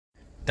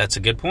That's a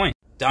good point.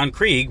 Don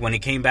Krieg, when he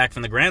came back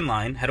from the Grand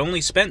Line, had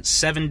only spent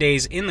 7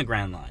 days in the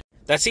Grand Line.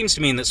 That seems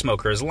to mean that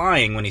Smoker is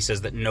lying when he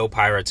says that no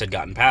pirates had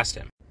gotten past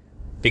him,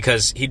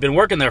 because he'd been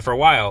working there for a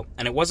while,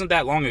 and it wasn't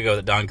that long ago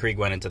that Don Krieg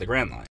went into the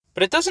Grand Line.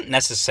 But it doesn't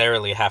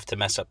necessarily have to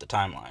mess up the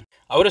timeline.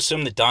 I would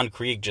assume that Don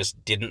Krieg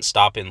just didn't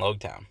stop in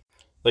Logtown.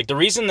 Like, the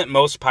reason that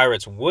most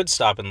pirates would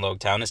stop in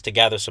Logtown is to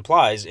gather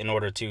supplies in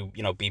order to,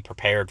 be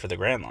prepared for the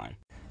Grand Line.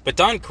 But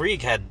Don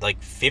Krieg had,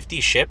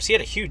 50 ships. He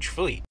had a huge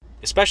fleet,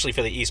 especially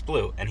for the East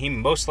Blue, and he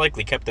most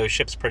likely kept those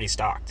ships pretty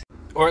stocked.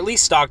 Or at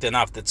least stocked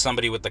enough that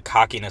somebody with the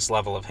cockiness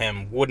level of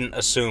him wouldn't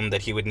assume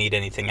that he would need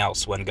anything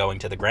else when going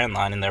to the Grand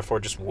Line, and therefore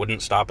just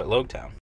wouldn't stop at Logtown.